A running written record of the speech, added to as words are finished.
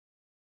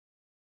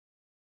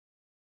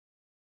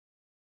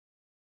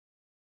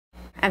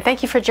and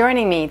thank you for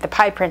joining me, the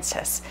Pie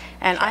Princess.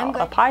 And I'm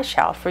a pie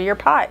shell for your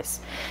pies.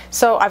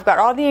 So I've got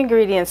all the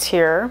ingredients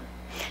here,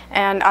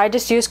 and I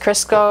just use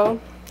Crisco,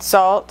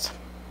 salt,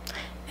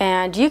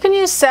 and you can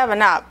use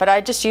 7-Up, but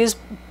I just use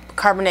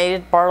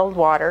carbonated bottled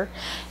water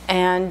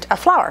and a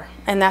flour,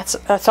 and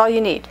that's all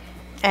you need.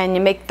 And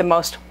you make the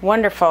most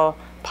wonderful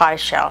pie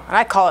shell, and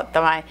I call it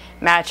my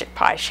magic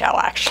pie shell,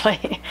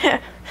 actually.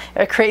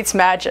 It creates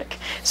magic.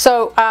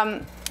 So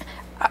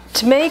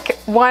to make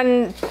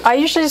one, I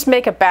usually just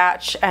make a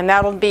batch, and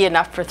that'll be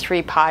enough for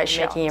 3 pie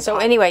shells. So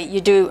anyway,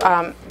 you do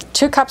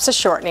 2 cups of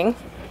shortening,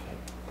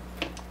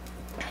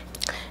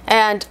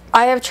 and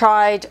I have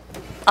tried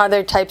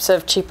other types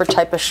of cheaper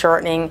type of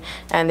shortening,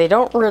 and they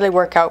don't really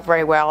work out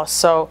very well.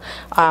 So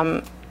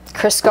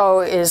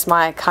Crisco is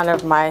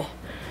my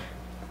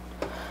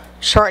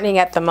shortening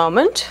at the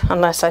moment,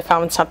 unless I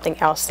found something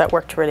else that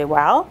worked really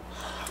well.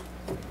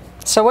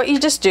 So what you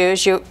just do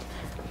is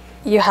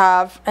you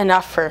have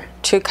enough for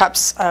 2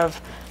 cups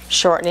of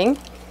shortening.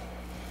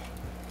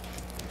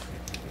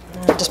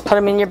 Just put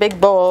them in your big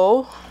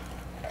bowl.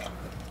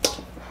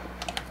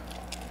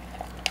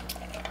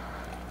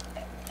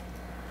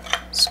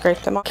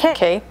 Scrape them off.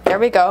 Okay, there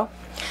we go.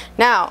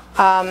 Now,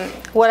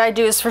 what I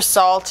do is for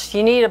salt,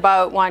 you need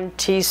about 1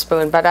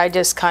 teaspoon, but I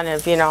just kind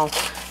of, you know,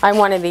 I'm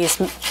one of these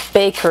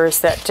bakers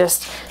that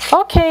just,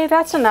 okay,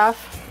 that's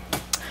enough.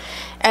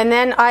 And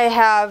then I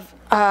have,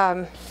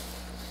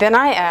 then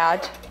I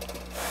add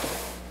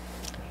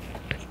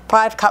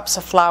 5 cups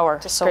of flour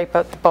to scrape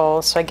out the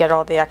bowl so I get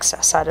all the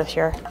excess out of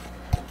here.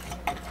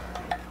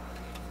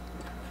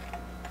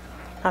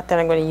 Not that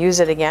I'm going to use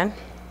it again.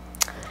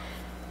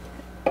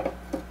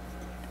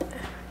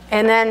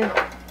 And then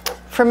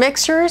for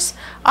mixers,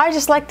 I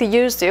just like to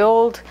use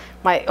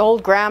my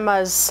old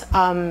grandma's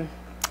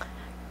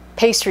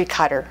pastry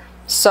cutter.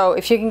 So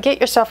if you can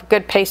get yourself a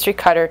good pastry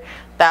cutter,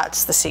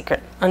 that's the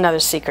secret, another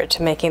secret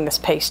to making this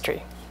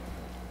pastry.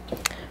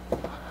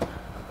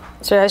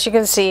 So as you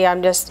can see,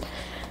 I'm just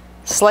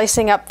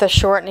slicing up the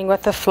shortening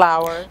with the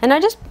flour, and I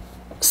just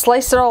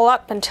slice it all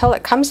up until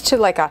it comes to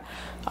like a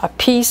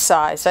pea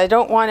size. I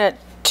don't want it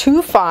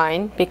too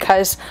fine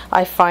because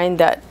I find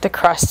that the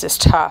crust is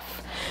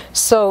tough.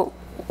 So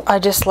I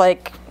just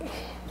like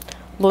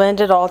blend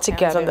it all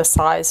together on the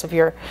size of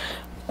your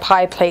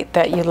pie plate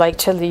that you like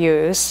to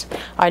use.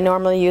 I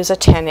normally use a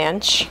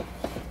 10-inch,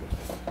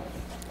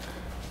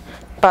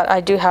 but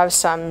I do have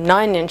some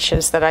 9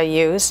 inches that I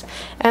use,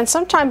 and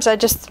sometimes I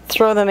just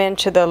throw them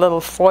into the little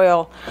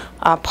foil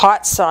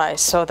pot size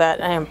so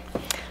that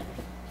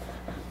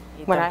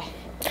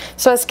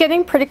so it's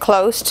getting pretty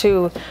close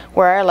to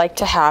where I like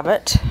to have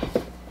it,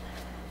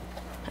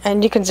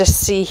 and you can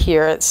just see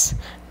here it's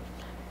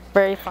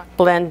very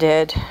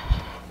blended.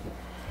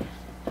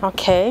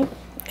 Okay,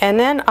 and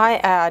then I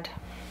add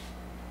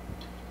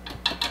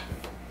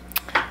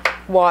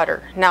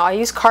water. Now I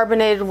use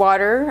carbonated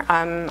water.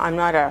 I'm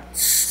not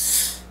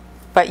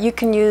but you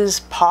can use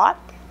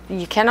pop.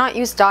 You cannot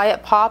use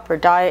diet pop or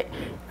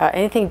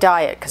anything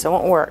diet because it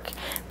won't work.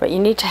 But you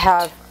need to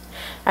have,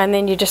 and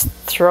then you just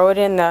throw it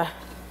in the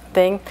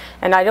thing.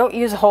 And I don't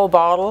use a whole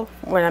bottle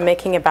when I'm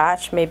making a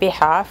batch, maybe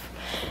half.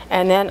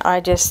 And then I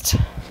just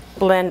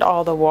blend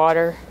all the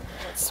water.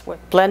 It's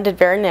blended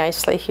very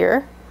nicely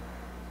here.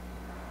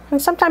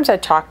 And sometimes I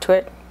talk to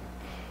it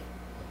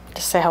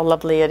to say how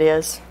lovely it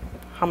is,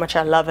 how much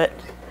I love it.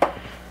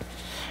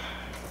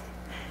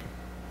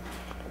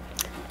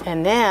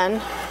 And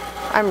then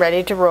I'm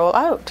ready to roll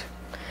out.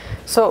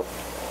 So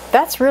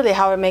that's really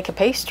how I make a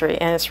pastry,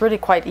 and it's really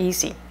quite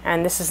easy.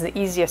 And this is the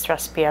easiest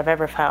recipe I've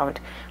ever found.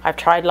 I've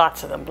tried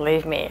lots of them,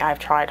 believe me. I've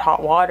tried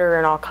hot water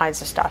and all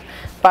kinds of stuff,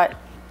 but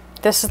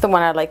this is the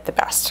one I like the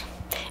best.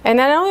 And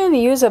then I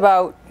only use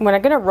about, when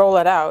I'm going to roll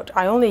it out,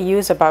 I only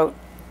use about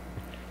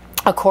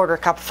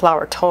 1/4 cup of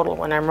flour total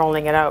when I'm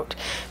rolling it out.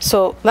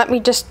 So let me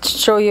just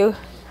show you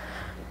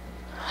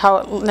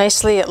how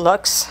nicely it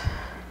looks.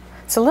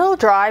 It's a little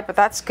dry, but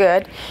that's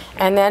good.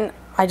 And then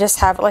I just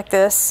have it like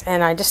this,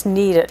 and I just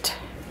knead it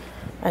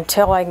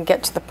until I can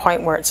get to the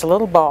point where it's a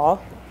little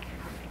ball.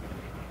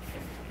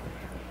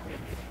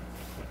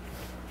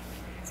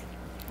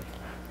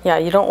 Yeah,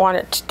 you don't want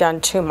it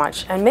done too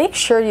much. And make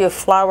sure you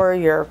flour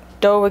your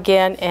dough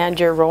again and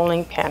your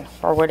rolling pin,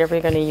 or whatever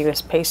you're going to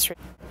use, pastry.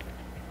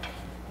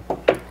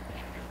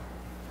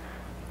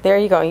 There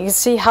you go. You can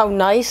see how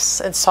nice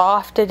and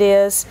soft it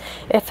is.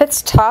 If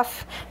it's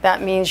tough,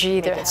 that means you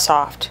either it's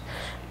soft.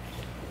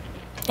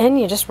 And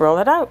you just roll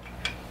it out.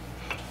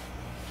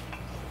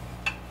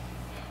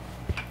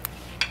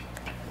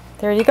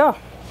 There you go.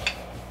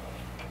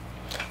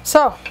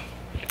 So,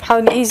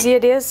 how easy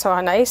it is, so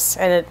nice,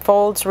 and it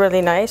folds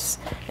really nice,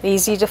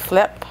 easy to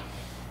flip.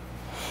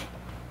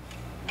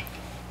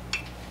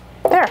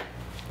 There,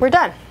 we're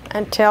done.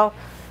 Until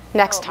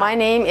next time. My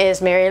name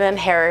is Marilyn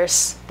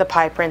Harris, the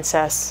Pie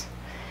Princess.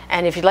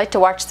 And if you'd like to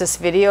watch this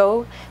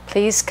video,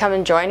 please come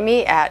and join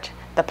me at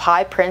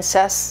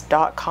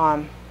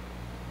thepieprincess.com.